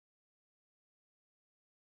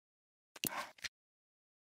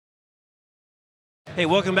Hey,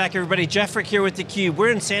 welcome back everybody. Jeff Frick here with theCUBE.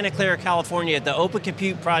 We're in Santa Clara, California at the Open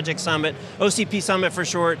Compute Project Summit, OCP Summit for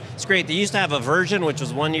short. It's great. They used to have a version which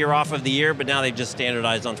was 1 year off of the year, but now they've just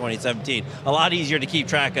standardized on 2017. A lot easier to keep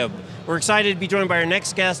track of. We're excited to be joined by our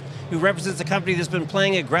next guest who represents a company that's been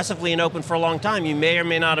playing aggressively in open for a long time. You may or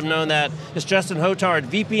may not have known that. It's Justin Hotard,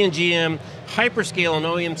 VP and GM, Hyperscale and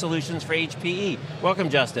OEM Solutions for HPE. Welcome,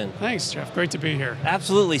 Justin. Thanks, Jeff. Great to be here.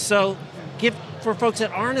 Absolutely. So, for folks that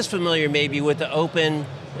aren't as familiar maybe with the open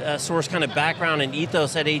source kind of background and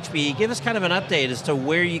ethos at HPE, give us kind of an update as to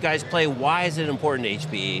where you guys play, why is it important to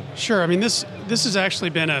HPE? Sure, I mean this has actually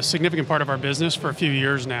been a significant part of our business for a few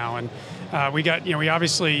years now, and we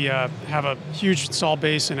obviously have a huge install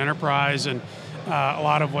base in enterprise, and a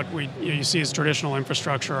lot of what you see as traditional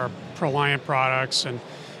infrastructure are ProLiant products and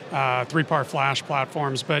 3-part flash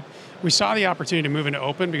platforms, but we saw the opportunity to move into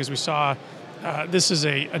open because we saw this is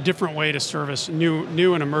a different way to service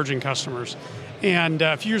new and emerging customers. And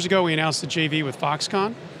a few years ago we announced the JV with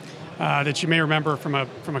Foxconn that you may remember from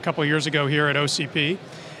a couple of years ago here at OCP.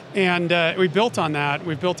 And we built on that.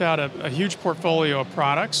 We've built out a huge portfolio of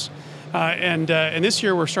products. And this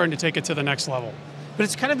year we're starting to take it to the next level. But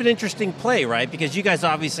it's kind of an interesting play, right? Because you guys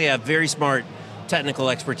obviously have very smart technical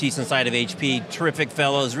expertise inside of HP, terrific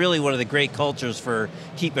fellows, really one of the great cultures for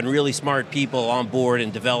keeping really smart people on board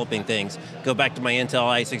and developing things. Go back to my Intel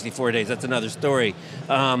i64 days, that's another story.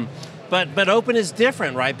 But open is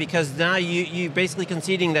different, right? Because now you're basically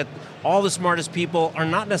conceding that all the smartest people are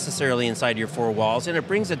not necessarily inside your four walls, and it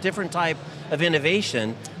brings a different type of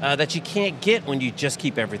innovation that you can't get when you just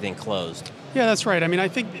keep everything closed. Yeah, that's right. I mean, I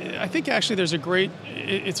think actually it's a great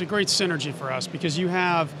synergy for us because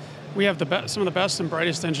we have some of the best and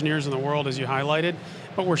brightest engineers in the world, as you highlighted,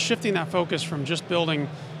 but we're shifting that focus from just building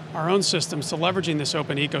our own systems to leveraging this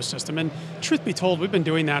open ecosystem. And truth be told, we've been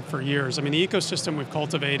doing that for years. I mean, the ecosystem we've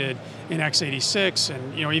cultivated in x86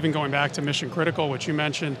 and even going back to mission critical, which you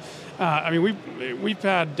mentioned. I mean, we've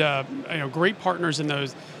had great partners in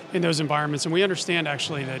those environments, and we understand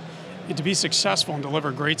actually that to be successful and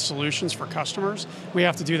deliver great solutions for customers, we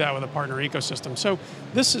have to do that with a partner ecosystem. So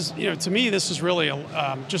this is, to me, this is really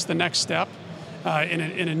just the next step in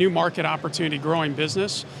a new market opportunity, growing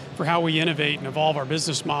business for how we innovate and evolve our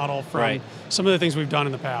business model from some of the things we've done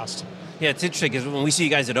in the past. Yeah, it's interesting because when we see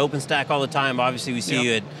you guys at OpenStack all the time, obviously we see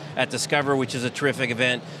you at Discover, which is a terrific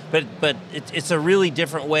event, but it's a really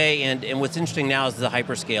different way, and what's interesting now is the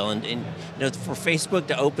hyperscale, and for Facebook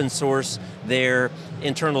to open source their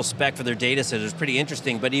internal spec for their data center is pretty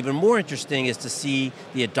interesting, but even more interesting is to see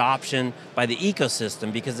the adoption by the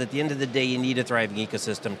ecosystem, because at the end of the day you need a thriving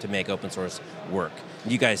ecosystem to make open source work.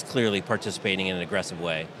 You guys clearly participating in an aggressive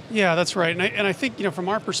way. Yeah, that's right, and I think from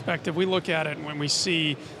our perspective, we look at it when we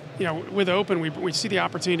see with open, we see the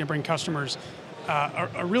opportunity to bring customers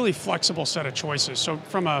a really flexible set of choices. So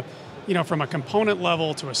from a component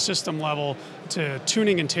level to a system level to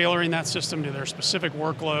tuning and tailoring that system to their specific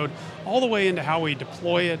workload, all the way into how we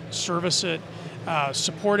deploy it, service it,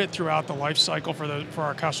 support it throughout the life cycle for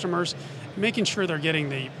our customers, making sure they're getting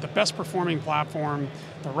the best performing platform,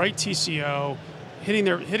 the right TCO, hitting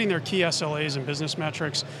their key SLAs and business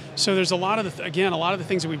metrics. So there's a lot of the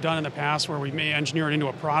things that we've done in the past where we may engineer it into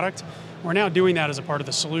a product. We're now doing that as a part of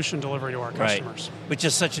the solution delivery to our customers. Right. Which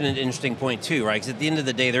is such an interesting point too, right? Because at the end of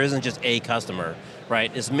the day, there isn't just a customer,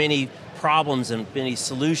 right? There's many problems and many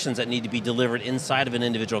solutions that need to be delivered inside of an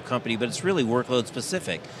individual company, but it's really workload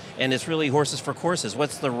specific. And it's really horses for courses.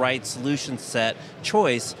 What's the right solution set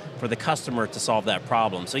choice for the customer to solve that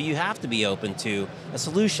problem? So you have to be open to a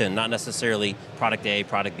solution, not necessarily product A,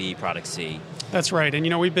 product B, product C. That's right,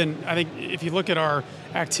 and I think if you look at our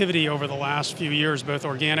activity over the last few years, both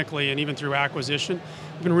organically and even through acquisition,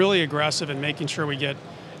 we've been really aggressive in making sure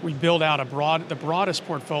we build out the broadest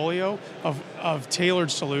portfolio of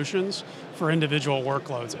tailored solutions for individual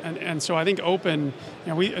workloads. And so I think open,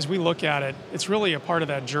 as we look at it, it's really a part of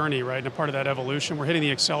that journey, right, and a part of that evolution. We're hitting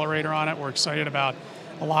the accelerator on it. We're excited about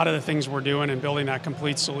a lot of the things we're doing and building that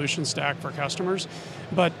complete solution stack for customers.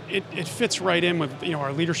 But it fits right in with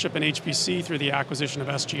our leadership in HPC through the acquisition of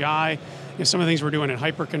SGI. Some of the things we're doing in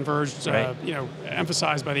hyperconverged,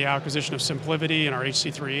 emphasized by the acquisition of SimpliVity and our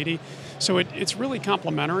HC380. So it's really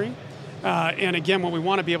complementary. And again, what we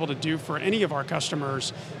want to be able to do for any of our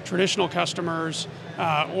customers, traditional customers,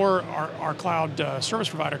 or our cloud service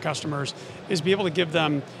provider customers, is be able to give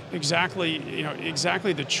them exactly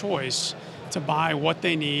the choice to buy what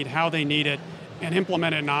they need, how they need it, and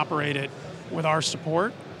implement it and operate it with our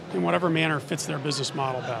support in whatever manner fits their business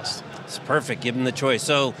model best. It's perfect, give them the choice.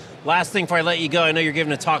 So, last thing before I let you go, I know you're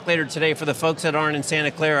giving a talk later today for the folks that aren't in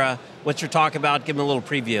Santa Clara. What's your talk about? Give them a little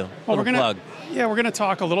preview, plug. Yeah, we're going to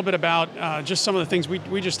talk a little bit about just some of the things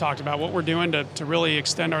we just talked about, what we're doing to really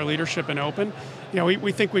extend our leadership in open. You know,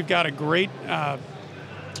 we think we've got a great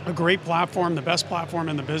platform, the best platform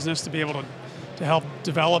in the business to be able to help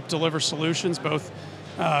develop, deliver solutions, both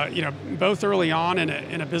early on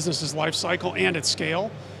in a business's life cycle and at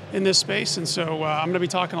scale in this space. And so I'm going to be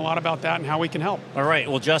talking a lot about that and how we can help. All right,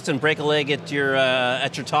 well Justin, break a leg at your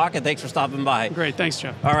talk, and thanks for stopping by. Great, thanks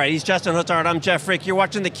Jeff. All right, he's Justin Hotard, I'm Jeff Frick. You're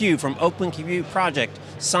watching theCUBE from Open Compute Project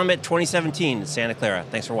Summit 2017 in Santa Clara.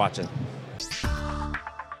 Thanks for watching.